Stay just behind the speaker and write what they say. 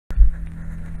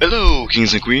Hello,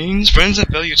 kings and queens, friends and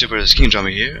fellow YouTubers,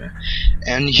 kingofdrama here,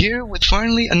 and here with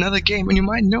finally another game. And you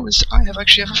might notice I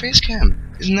actually have a face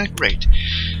cam. Isn't that great?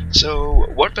 So,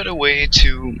 what better way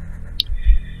to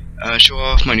show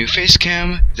off my new face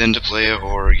cam than to play a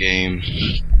horror game?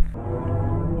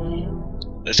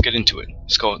 Let's get into it.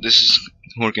 This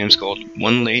horror game's called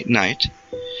One Late Night.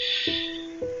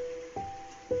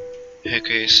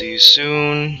 Okay, see you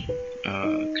soon.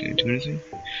 Can I do anything?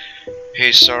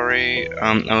 Hey, sorry,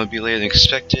 I'm gonna be later than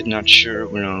expected. Not sure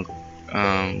when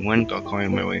but I'll call you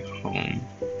on my way home.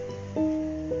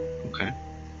 Okay.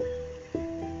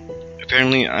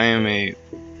 Apparently, I am a.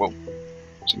 Whoa.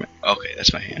 Okay,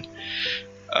 that's my hand.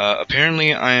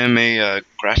 Apparently, I am a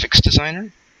graphics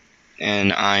designer,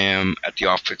 and I am at the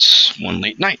office one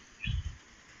late night.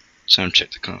 So I'm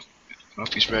check the coffee.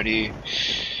 Coffee's ready.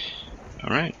 All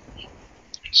right.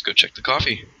 Let's go check the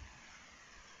coffee.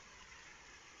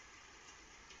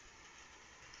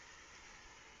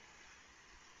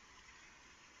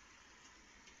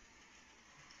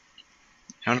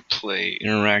 How to play,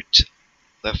 interact,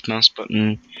 left mouse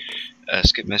button,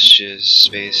 skip messages,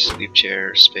 space, leave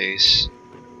chair, space,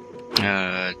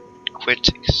 quit,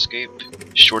 escape,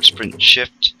 short sprint,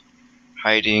 shift,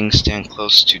 hiding, stand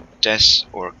close to desks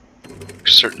or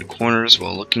certain corners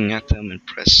while looking at them and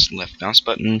press left mouse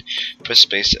button, press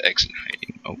space to exit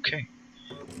hiding. Okay.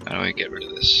 How do I get rid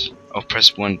of this? Oh,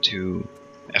 press 1 to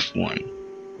F1.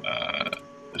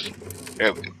 F1.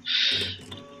 There we go.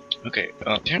 Okay,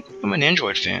 apparently I'm an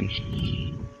Android fan.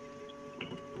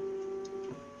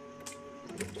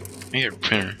 I hear a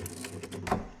printer.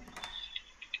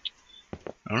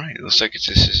 Alright, it looks like this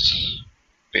is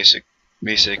basic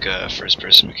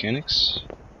first-person mechanics.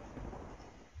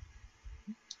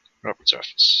 Robert's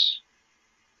office.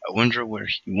 I wonder where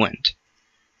he went.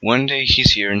 One day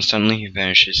he's here and suddenly he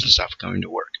vanishes and stops coming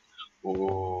to work.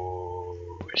 Oh,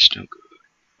 it's no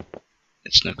good.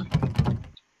 It's no good.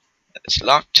 It's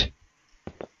locked.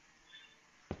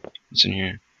 What's in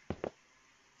here?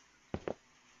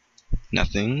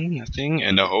 Nothing, nothing,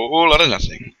 and a whole lot of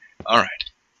nothing. Alright.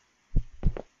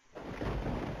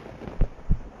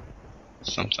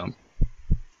 Thump thump.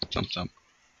 Thump thump.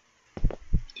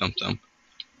 Thump thump.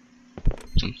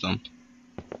 Thump thump.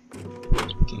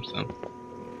 Thump thump.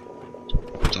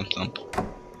 Thump thump.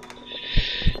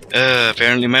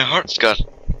 Apparently my heart's got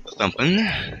thumping,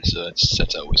 so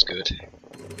that's always good.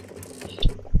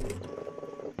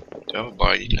 Do I have a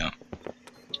body? No.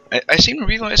 I seem to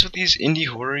realize with these indie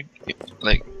horror,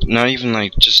 like, not even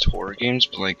like just horror games,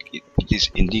 but like these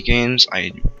indie games,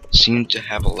 I seem to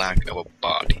have a lack of a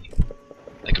body.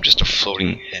 Like I'm just a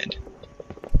floating head.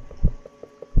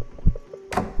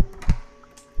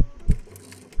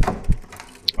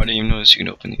 I didn't even notice you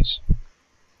can open these.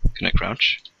 Can I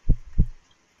crouch?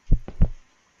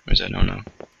 Or is that no?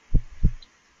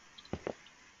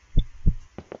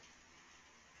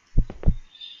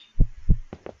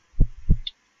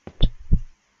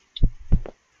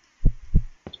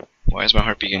 Why is my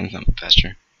heart beating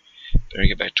faster? Better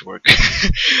get back to work.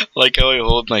 I like how I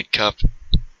hold my cup.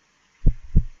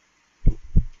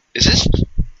 Is this?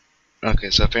 Okay,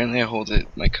 so apparently I hold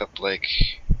my cup like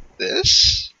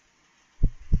this?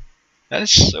 That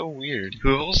is so weird.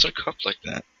 Who holds their cup like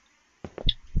that?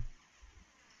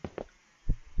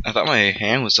 I thought my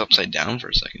hand was upside down for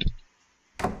a second.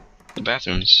 The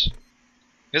bathrooms.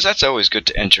 Because that's always good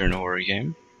to enter in a horror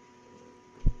game.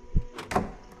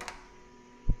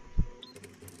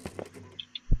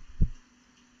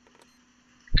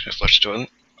 Can I flush the toilet?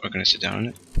 Or can I sit down in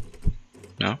it?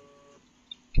 No?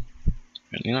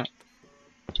 Apparently not.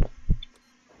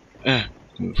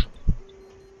 Move.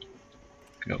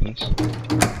 Can I open this?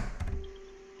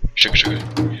 Sugar.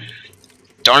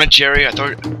 Darn it, Jerry, I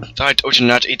thought I told you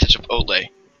not to eat the Chipotle.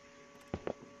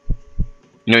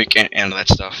 You know you can't handle that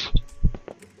stuff.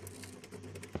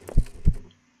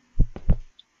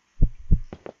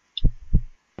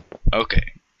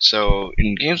 Okay, so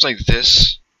in games like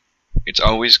this, it's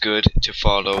always good to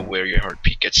follow where your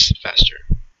heartbeat gets faster.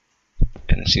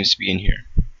 And it seems to be in here.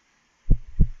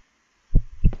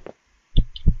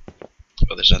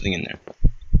 Oh, there's nothing in there.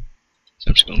 So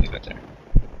I'm just gonna leave that there.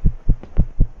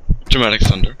 Dramatic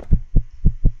thunder.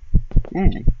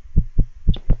 Ooh.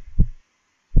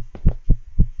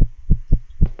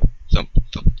 Thump,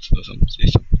 thump, thump,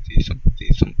 see thump, see thump, see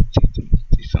thump, see thump,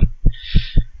 see thump.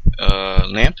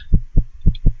 Lamp.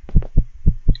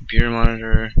 Computer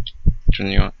monitor. Turn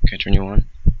you on. Can I turn you on?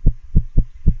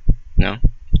 No?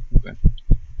 Okay.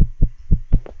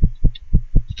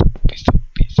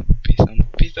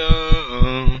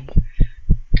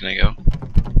 Can I go?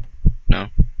 No?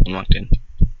 I'm locked in.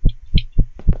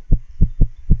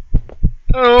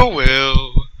 Oh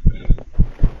well.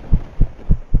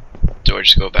 Do I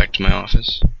just go back to my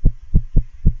office?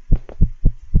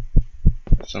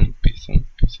 Thumpy, thumpy,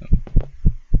 thump.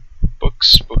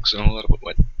 Books, and a whole lot of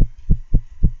what?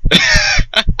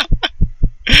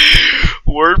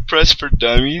 WordPress for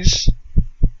Dummies?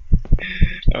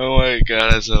 Oh my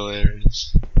god, that's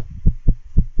hilarious.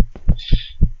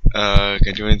 Can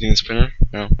I do anything in this printer?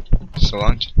 No? Still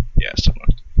locked? Yeah, still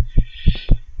locked.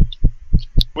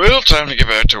 Well, time to get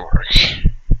back to work.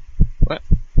 What?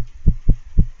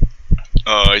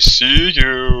 I see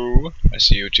you. I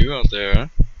see you too out there.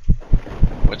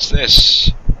 What's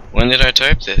this? When did I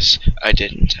type this? I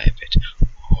didn't type it.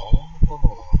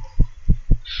 Oh.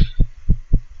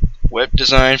 Web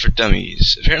design for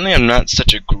dummies. Apparently I'm not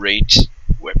such a great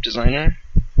web designer.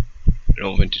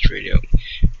 No vintage radio.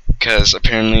 Because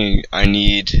apparently I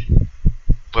need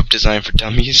web design for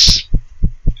dummies.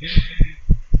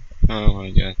 Oh my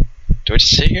god. Do I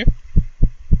just sit here?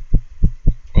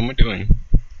 What am I doing?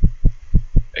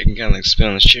 I can kinda like spin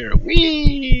on this chair.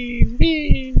 Wee!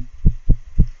 Wee!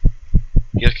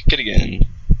 Yeah, kick it again.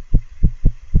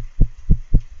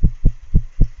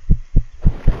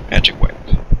 Magic wipe.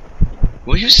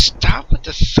 Will you stop with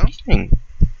the thumping?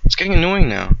 It's getting annoying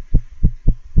now.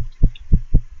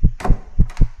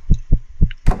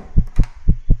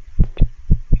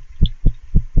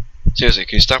 Seriously,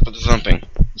 can you stop with the thumping?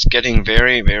 It's getting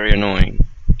very, very annoying.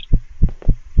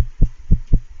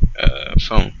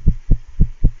 Phone.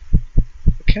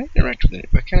 Why can't I interact with it?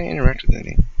 Why can't I interact with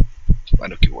anything?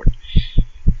 Auto keyboard.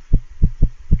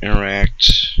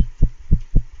 Interact.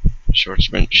 Short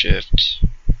sprint shift.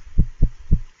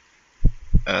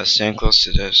 Stand close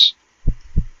to this.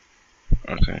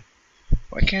 Okay.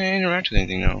 Why can't I interact with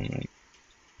anything now? Like,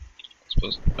 I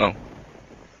suppose. Oh.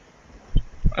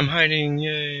 I'm hiding,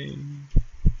 yay!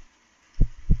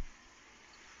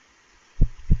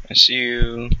 I see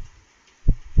you.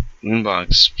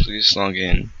 Inbox, please log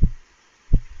in.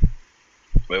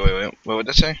 Wait, what would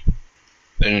that say?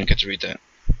 I didn't get to read that.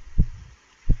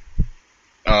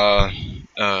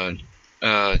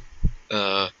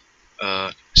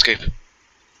 Escape.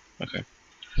 Okay.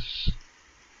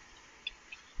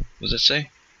 What does that say?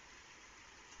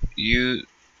 I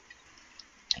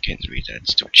can't read that,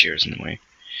 stupid chair's in the way.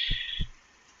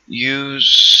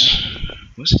 Use...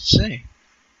 What does it say?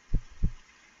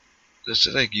 Does it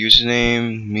say like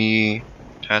username, me,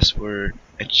 password,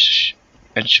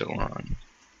 echelon?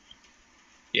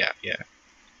 Yeah.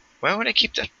 Why would I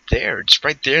keep that there? It's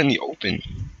right there in the open.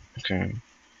 Okay.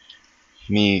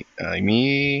 Me,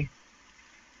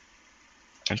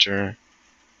 enter.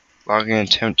 Login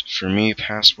attempt for me,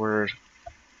 password,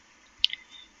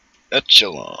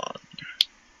 echelon.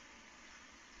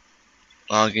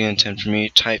 Login attempt for me,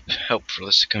 type help for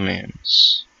list of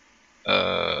commands.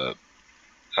 Help.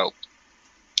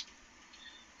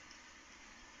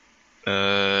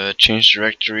 Change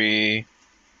directory.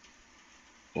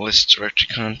 List directory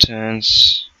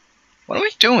contents. What am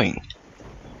I doing?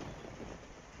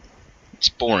 It's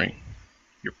boring.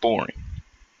 You're boring.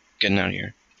 Getting out of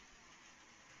here.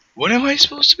 What am I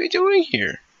supposed to be doing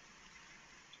here?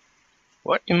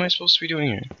 What am I supposed to be doing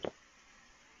here?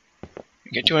 I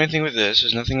can't do anything with this.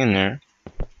 There's nothing in there.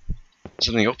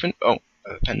 Something open? Oh,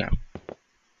 a pen now.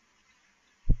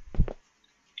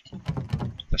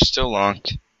 That's still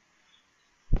locked.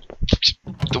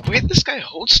 The way this guy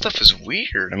holds stuff is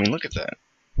weird. I mean, look at that.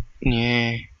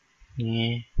 Yeah.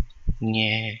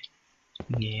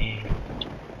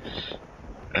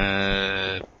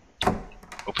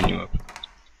 Open you up.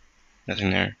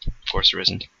 Nothing there. Of course there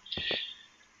isn't.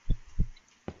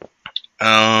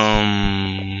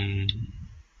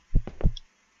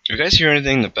 If you guys hear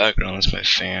anything in the background, that's my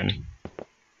fan.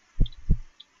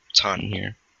 It's hot in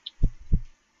here.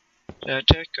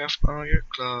 Take off all your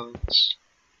clothes.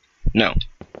 No.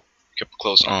 Keep the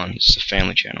clothes on. It's a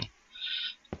family channel.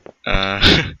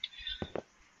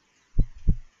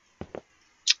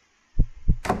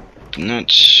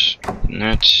 Net.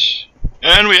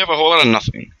 And we have a whole lot of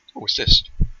nothing. Oh, what's this?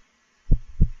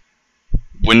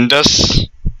 Windows?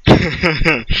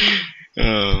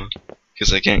 Oh,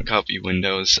 because I can't copy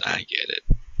Windows. I get it.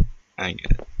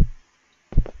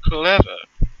 Clever.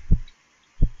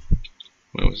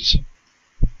 What was this?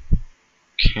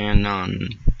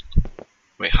 Canon.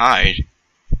 Wait, hide?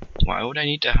 Why would I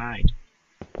need to hide?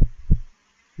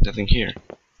 Nothing here.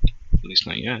 At least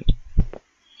not yet.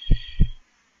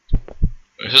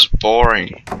 This is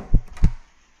boring.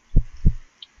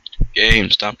 Game,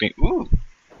 stop being. Ooh!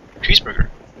 Cheeseburger.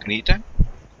 Can I eat that?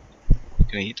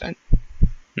 Can I eat that?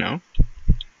 No?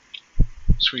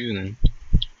 What's for you then?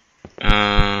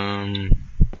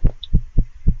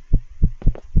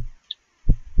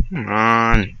 Come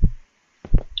on.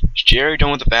 Is Jerry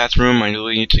done with the bathroom? I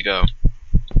really need to go.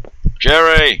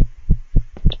 Jerry!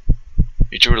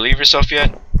 Did you relieve yourself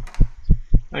yet?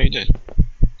 Oh, you did.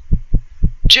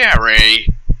 Jerry!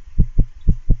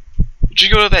 Did you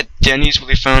go to that Denny's where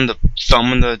they found the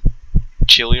thumb in the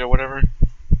chili or whatever?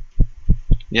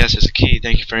 Yes, it's a key.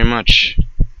 Thank you very much.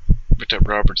 Picked up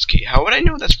Robert's key. How would I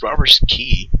know that's Robert's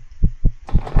key?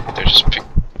 They just pick.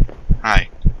 Hi.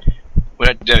 Would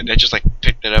I just like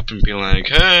pick that up and be like,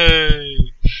 hey,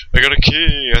 I got a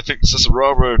key. I think this is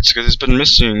Robert's because it's been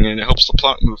missing and it helps the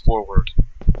plot move forward.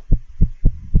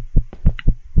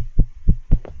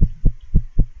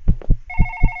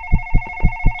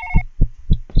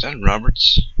 Is that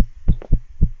Robert's?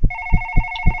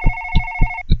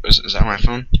 Is that my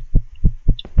phone?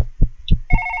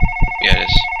 Yeah, it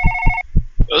is.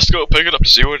 Let's go pick it up to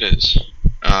see what it is.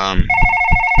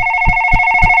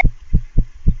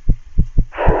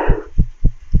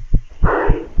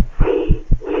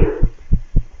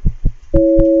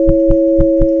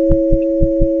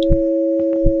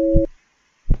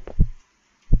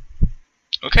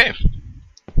 Okay.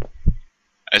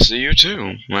 I see you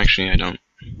too. Well, actually, I don't.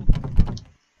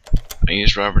 I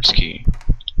used Robert's key.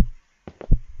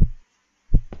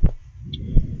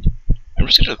 I'm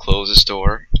just gonna close this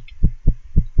door.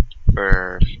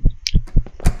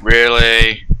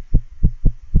 Really?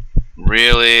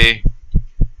 Really?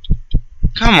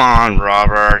 Come on,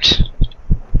 Robert.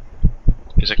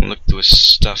 Because I can look through his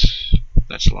stuff.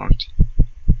 That's locked.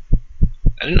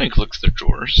 I didn't know you could look through the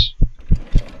drawers.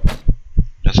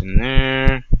 Nothing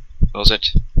there. Close it.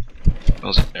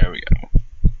 Close it. There we go.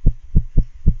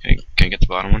 Okay, can I get the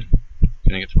bottom one?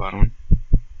 Can I get the bottom one?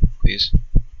 Please?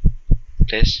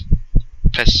 Please?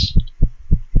 Please?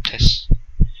 Please?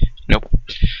 Nope.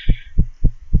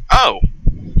 Oh!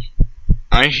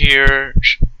 I hear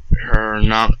her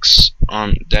knocks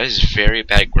on. That is very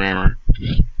bad grammar.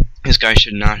 This guy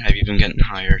should not have even gotten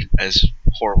hired. That is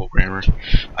horrible grammar.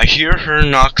 I hear her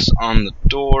knocks on the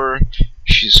door.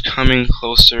 She's coming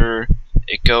closer.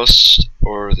 A ghost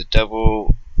or the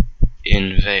devil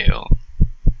in veil.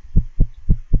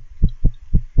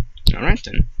 Alright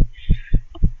then.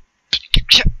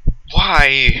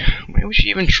 Why? Why would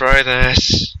you even try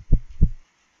this?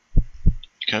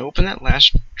 Can I open that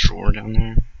last drawer down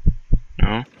there?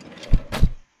 No?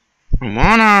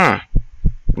 Ramona!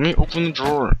 Let me open the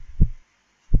drawer.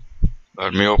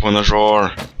 Let me open the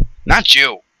drawer. Not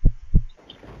you!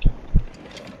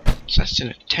 So that's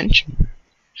inattention.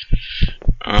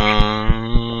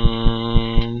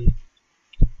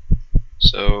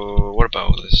 So, what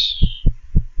about this?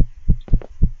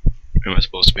 Am I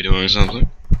supposed to be doing something?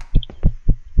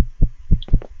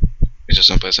 Is there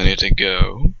someplace I need to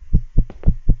go?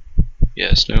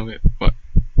 Yes, no, wait, what?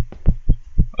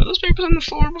 Are those papers on the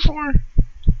floor before?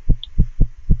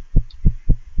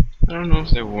 I don't know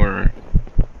if they were.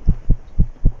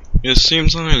 It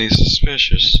seems highly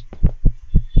suspicious.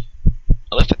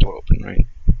 I left that door open, right?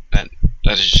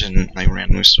 That just didn't like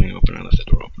randomly swing open. I left that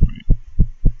door open, right?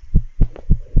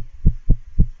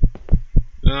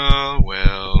 Oh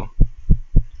well.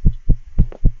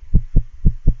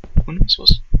 What am I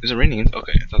supposed to? Is it raining?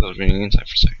 Okay, I thought that was raining inside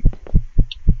for a second.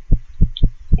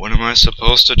 What am I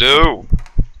supposed to do?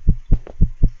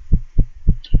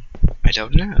 I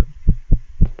don't know.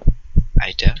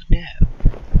 I don't know.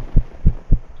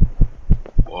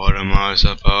 What am I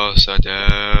supposed to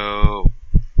do?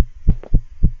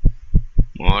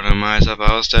 What am I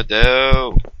supposed to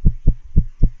do?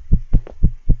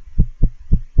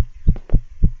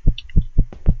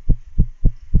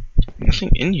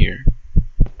 Nothing in here.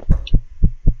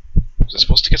 Was I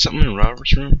supposed to get something in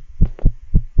Robert's room?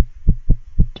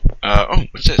 Oh,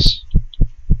 what's this?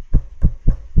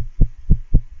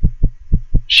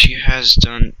 She has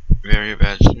done very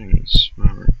bad things,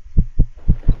 Robert.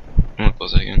 I'm gonna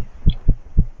close that again.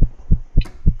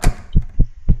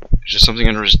 Is there something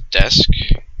under his desk?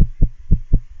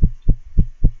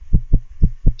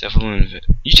 Devil in it.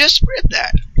 You just read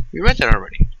that! We read that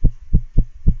already.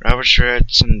 Robert sure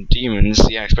had some demons,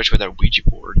 yeah, especially with that Ouija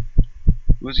board.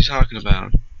 Who is he talking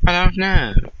about? I don't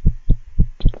know.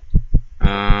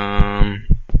 How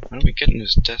do we get in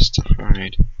his desk to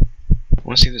hide? I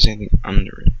want to see if there's anything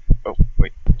under it. Oh,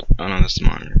 wait. Oh no, that's the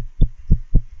monitor.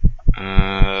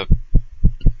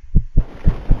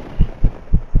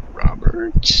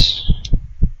 Robert?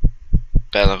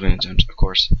 Bad looking attempts, of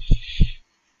course.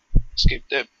 Escape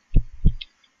that.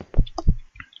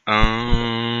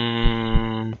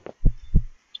 How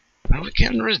do we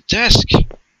get under his desk?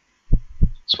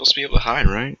 Supposed to be able to hide,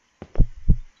 right?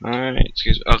 Alright,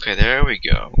 excuse me. Okay, there we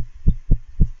go.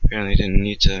 Apparently didn't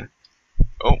need to.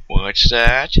 Oh, what's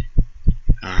that?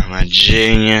 I'm a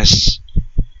genius.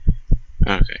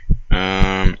 Okay.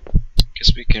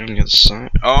 Guess we can get the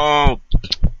sign. Oh,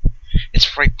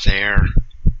 it's right there.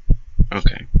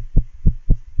 Okay.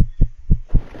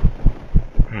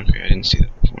 Okay, I didn't see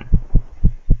that before.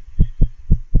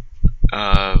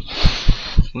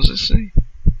 What does it say?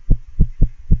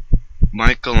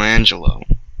 Michelangelo.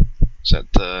 Is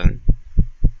that the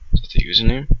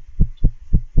username?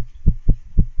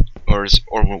 Or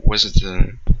was it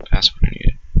the password I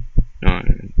needed? No,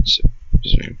 it's the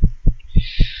username.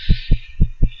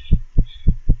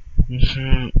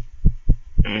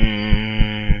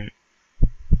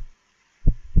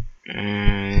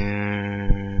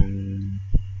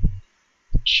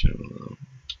 Cello.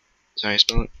 Is that how you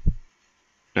spell it?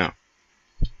 No.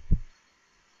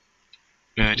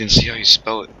 No, I didn't see how you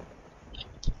spell it.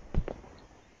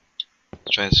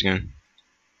 Let's try this again.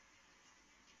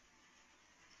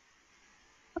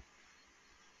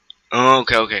 Oh,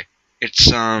 okay. It's,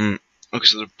 okay,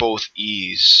 so they're both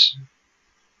E's.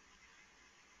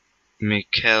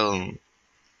 Mikel.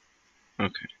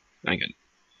 Okay, I get it.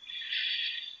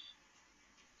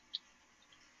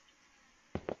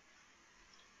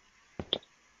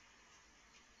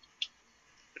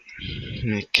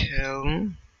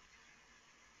 Mikel.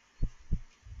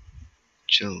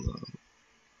 Cello.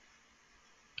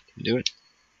 Do it.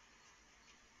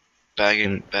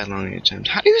 Bad long attempt.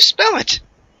 How do you spell it?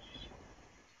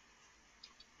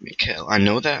 Mikel. I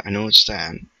know that. I know it's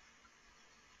that.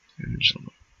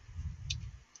 Angelo.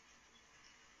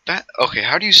 That. Okay.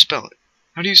 How do you spell it?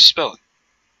 How do you spell it?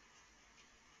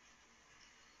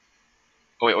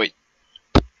 Oh wait.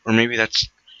 Or maybe that's.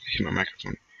 Hit my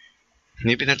microphone.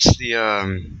 Maybe that's the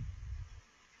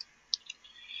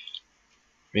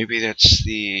Maybe that's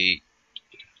the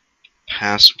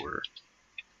password.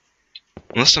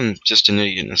 Unless I'm just an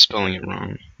idiot and I'm spelling it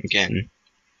wrong. Again.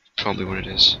 Probably what it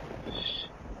is.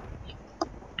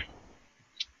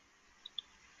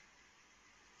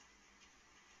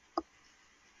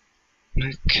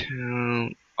 Mikel.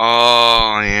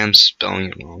 Oh, I am spelling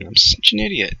it wrong. I'm such an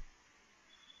idiot.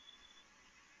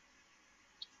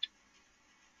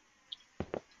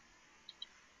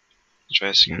 Let's try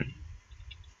this again.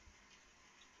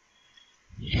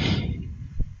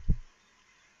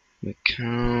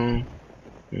 Mikel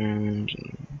and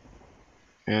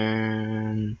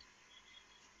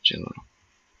Jello.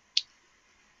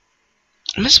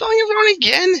 Am I spelling it wrong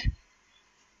again?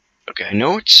 Okay, I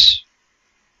know it's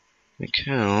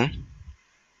Mikel.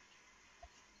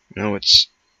 No, it's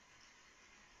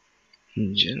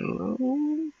Jello.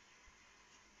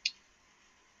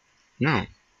 No.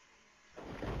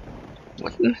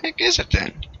 What the heck is it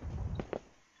then?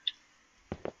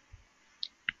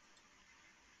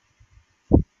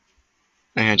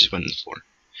 I just went on the floor.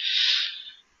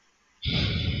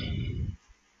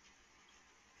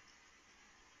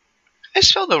 I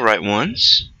spelled the right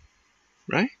ones,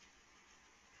 right?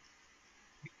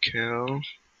 Mikel.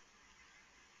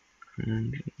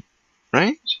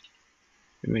 Right?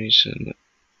 Maybe you said that.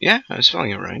 Yeah, I was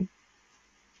spelling it right.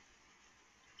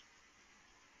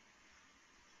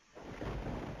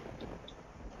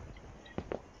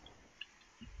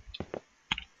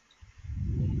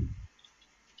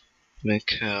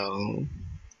 Mikel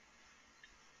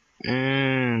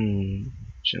and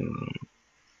Jello.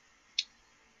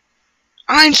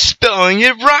 I'm spelling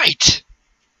it right!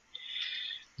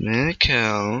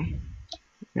 Mikel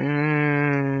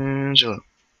and Jello.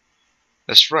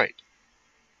 That's right.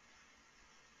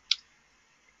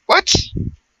 What?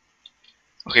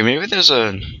 Okay, maybe there's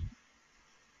a...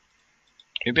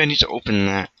 Maybe I need to open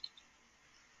that.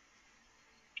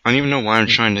 I don't even know why I'm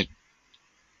trying to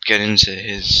get into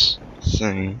his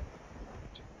thing.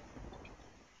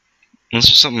 Unless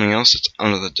there's something else that's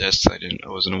under the desk that I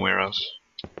wasn't aware of.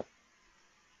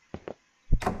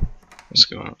 Let's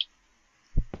go out.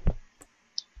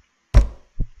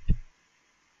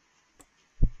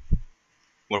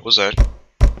 What was that?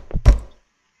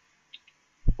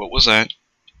 What was that?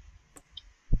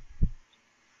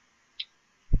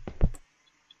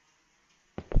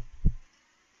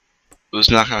 Who's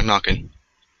knocking?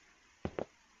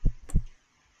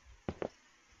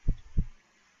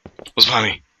 What's behind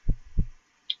me?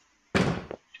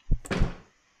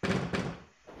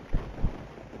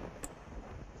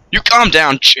 You calm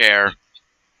down, chair.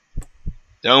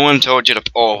 No one told you to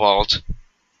pole vault.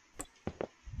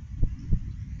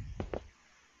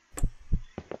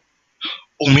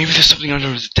 Oh, maybe there's something under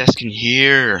the desk in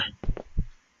here.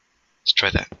 Let's try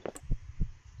that.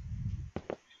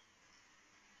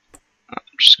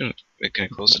 I'm just gonna... Wait, can I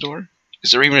close the door?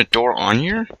 Is there even a door on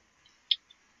here?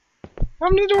 How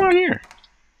many door on here?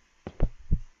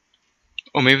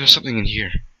 Oh, maybe there's something in here.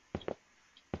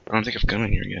 I don't think I've gone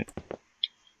in here yet.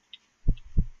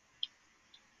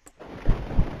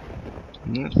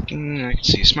 Nothing I can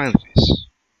see. Smiley face.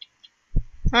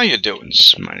 How you doing,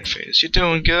 smiley face? You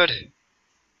doing good?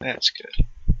 That's good.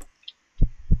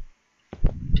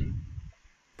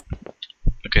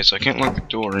 Okay, so I can't lock the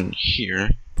door in here,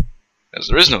 as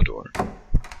there is no door.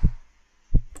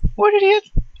 What idiot?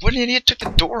 What idiot took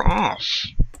the door off?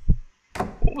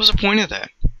 What was the point of that?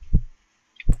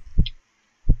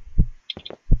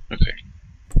 Okay.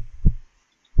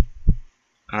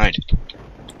 Hide.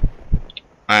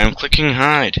 I'm clicking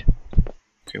hide.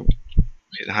 Okay,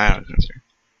 the hide icon's there.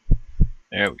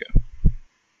 There we go.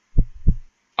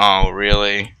 Oh,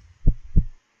 really?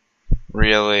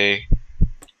 Really?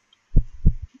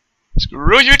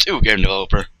 Screw you too, game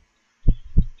developer.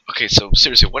 Okay, so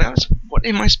seriously, what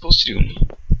am I supposed to do?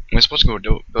 Am I supposed to go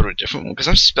to a different one? Because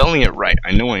I'm spelling it right.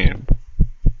 I know I am.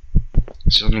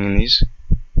 Is there something in these?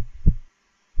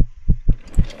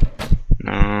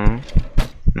 No.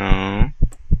 No.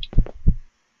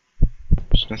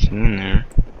 There's nothing in there.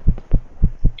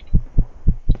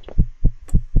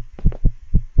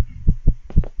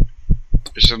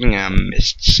 There's something I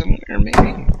missed somewhere,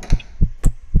 maybe?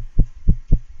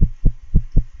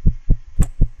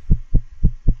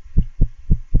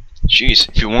 Jeez,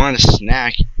 if you wanted a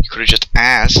snack, you could have just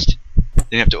asked. You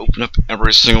didn't have to open up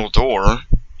every single door.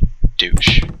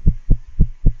 Douche.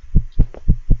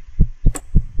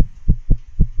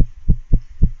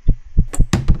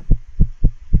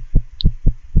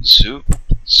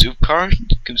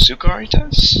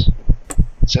 Sukaritas?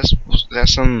 Is that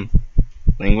some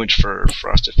language for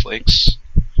frosted flakes?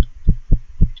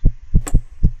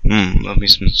 Love me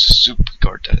some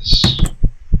sukaritas.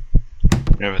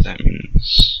 Whatever that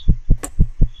means.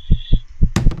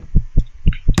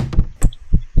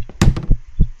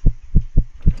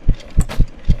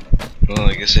 Well,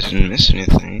 I guess I didn't miss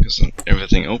anything because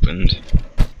everything opened.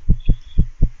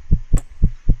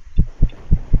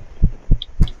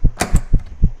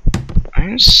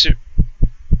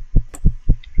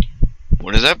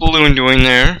 What is that balloon doing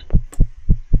there?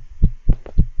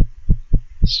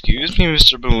 Excuse me,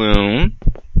 Mr. Balloon.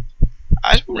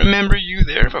 I don't remember you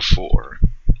there before.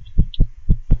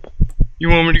 You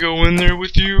want me to go in there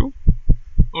with you?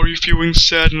 Or are you feeling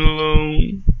sad and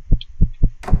alone?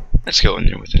 Let's go in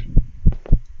there with him.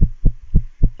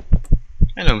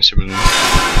 Hello, Mr. Balloon.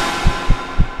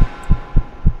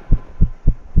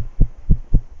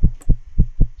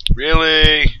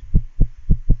 Really?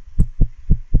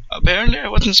 Apparently I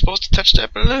wasn't supposed to touch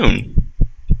that balloon.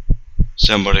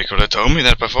 Somebody could have told me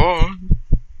that before.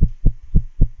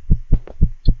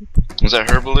 Was that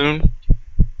her balloon?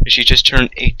 Did she just turn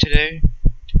 8 today?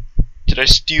 Did I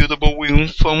steal the balloon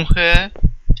from her?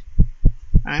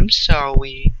 I'm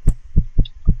sorry.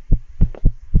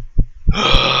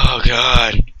 Oh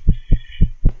God.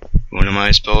 What am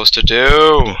I supposed to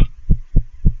do?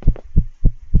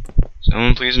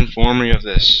 Someone please inform me of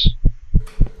this.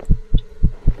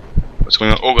 What's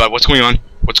going on? Oh God, what's going on?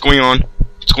 What's going on?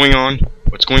 What's going on?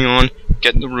 What's going on?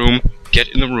 Get in the room. Get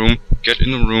in the room. Get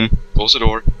in the room. Close the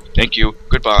door. Thank you.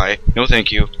 Goodbye. No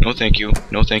thank you. No thank you.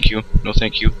 No thank you. No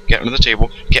thank you. Get under the table.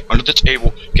 Get under the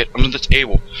table. Get under the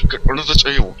table. Get under the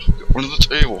table. Get under the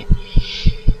table.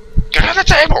 Get under the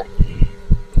table.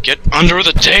 Get under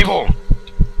the table.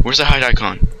 Where's the hide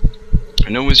icon? I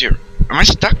know it was here. Am I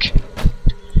stuck?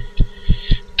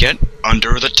 Get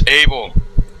under the table.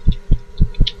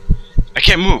 I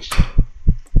can't move.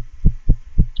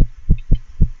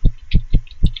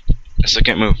 I still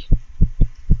can't move.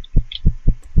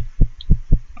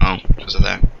 Oh, because of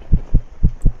that.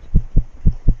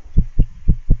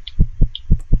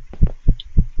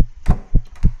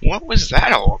 What was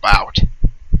that all about?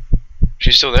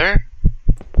 She's still there?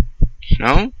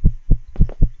 No?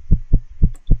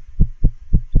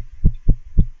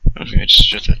 Okay, I just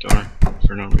shut that door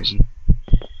for no reason.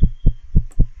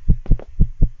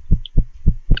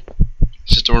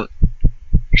 This door.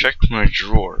 Check my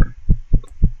drawer.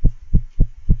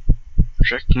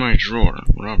 Check my drawer,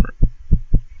 Robert.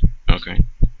 Okay.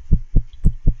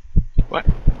 What?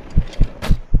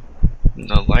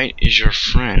 The light is your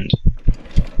friend.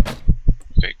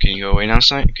 Okay, can you go away now,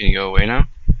 Sight? Can you go away now?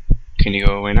 Can you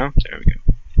go away now? There we go.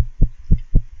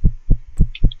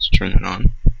 Let's turn that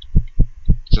on.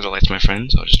 So the light's my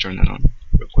friend, so I'll just turn that on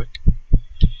real quick.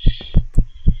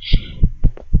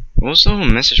 What was the whole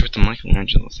message with the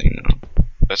Michelangelo thing, though?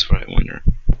 That's what I wonder.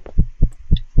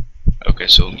 Okay,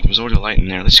 so there's already a light in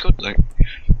there. Let's go, like,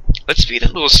 let's feed a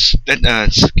little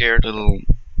scared little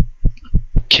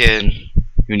kid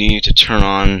who needed to turn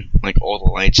on like all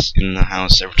the lights in the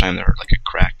house every time there were like a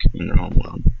crack. when they're home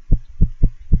alone.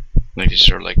 Like they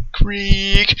sort of like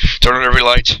creak, turn on every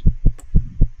light.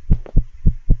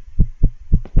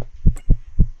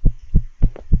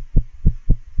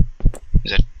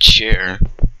 There's that chair.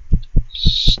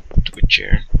 Stupid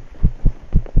chair.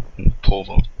 And pole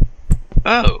vault.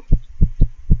 Oh!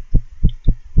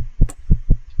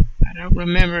 I don't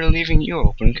remember leaving you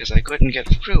open because I couldn't get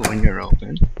through when you're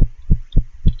open.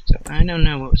 So I don't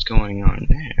know what's going on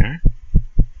there.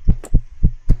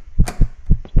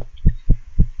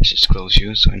 Let's just close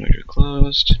you so I know you're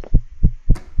closed.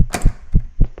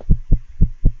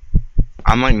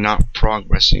 I'm like not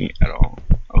progressing at all.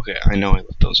 Okay, I know I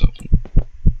left those open.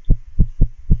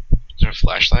 Is there a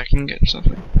flashlight I can get or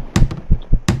something?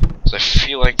 Because I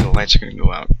feel like the lights are going to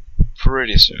go out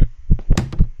pretty soon.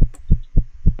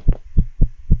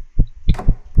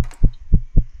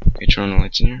 Okay, turn on the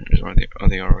lights in here? Or are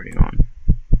they already on?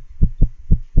 I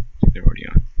think they're already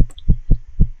on.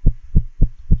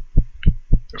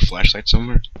 Is there a flashlight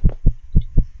somewhere?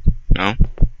 No?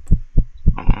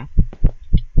 Uh-huh.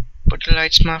 But the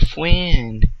light's my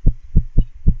friend.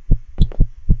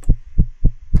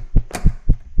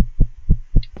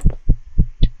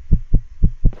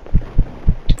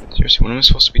 Seriously, what am I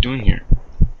supposed to be doing here?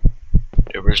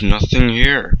 There was nothing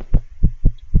here.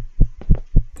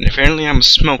 And apparently I'm a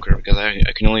smoker because I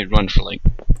can only run for like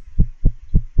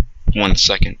 1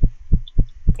 second.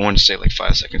 I wanted to say like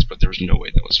 5 seconds, but there was no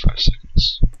way that was 5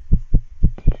 seconds.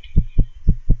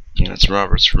 And that's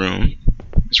Robert's room.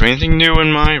 Is there anything new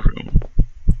in my room?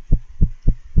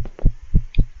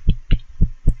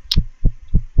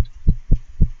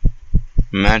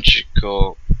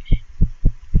 Magical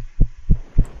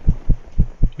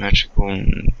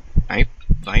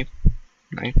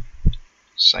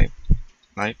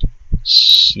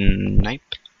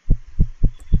snipe.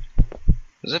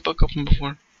 Was that book open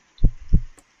before?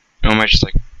 Or am I just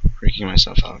like freaking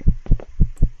myself out?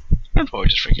 I'm probably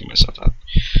just freaking myself out.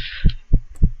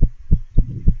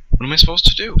 What am I supposed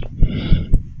to do?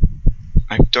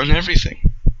 I've done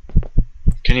everything.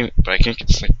 Can't even, but I can't get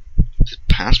this, like, the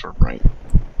password right.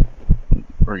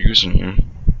 Or username.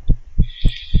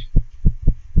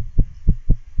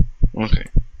 Okay.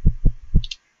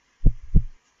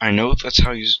 I know that's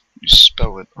how you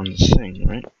spell it on the thing,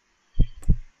 right?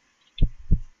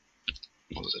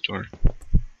 Close the door.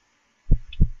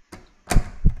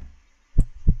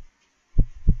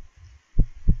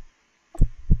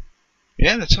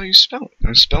 Yeah, that's how you spell it.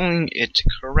 I'm spelling it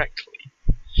correctly.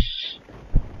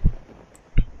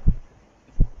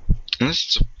 Unless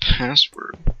it's a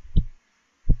password.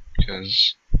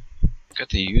 Because I've got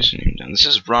the username down. This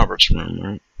is Robert's room,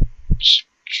 right? Let's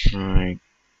try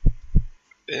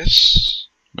this.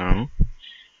 No.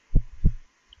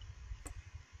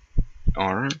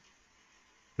 R.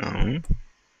 No.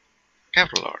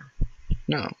 Capital R.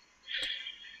 No.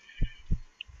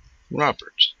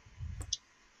 Robert.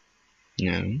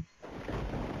 No.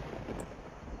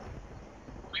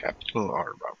 Capital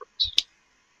R. Robert.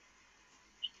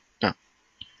 No.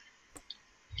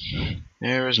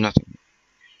 There is nothing.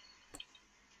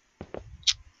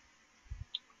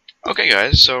 Okay,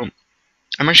 guys, so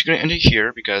I'm actually going to end it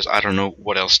here because I don't know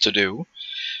what else to do.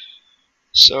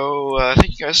 So,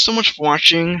 thank you guys so much for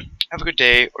watching. Have a good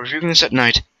day, or if you're viewing this at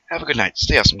night, have a good night.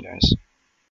 Stay awesome, guys.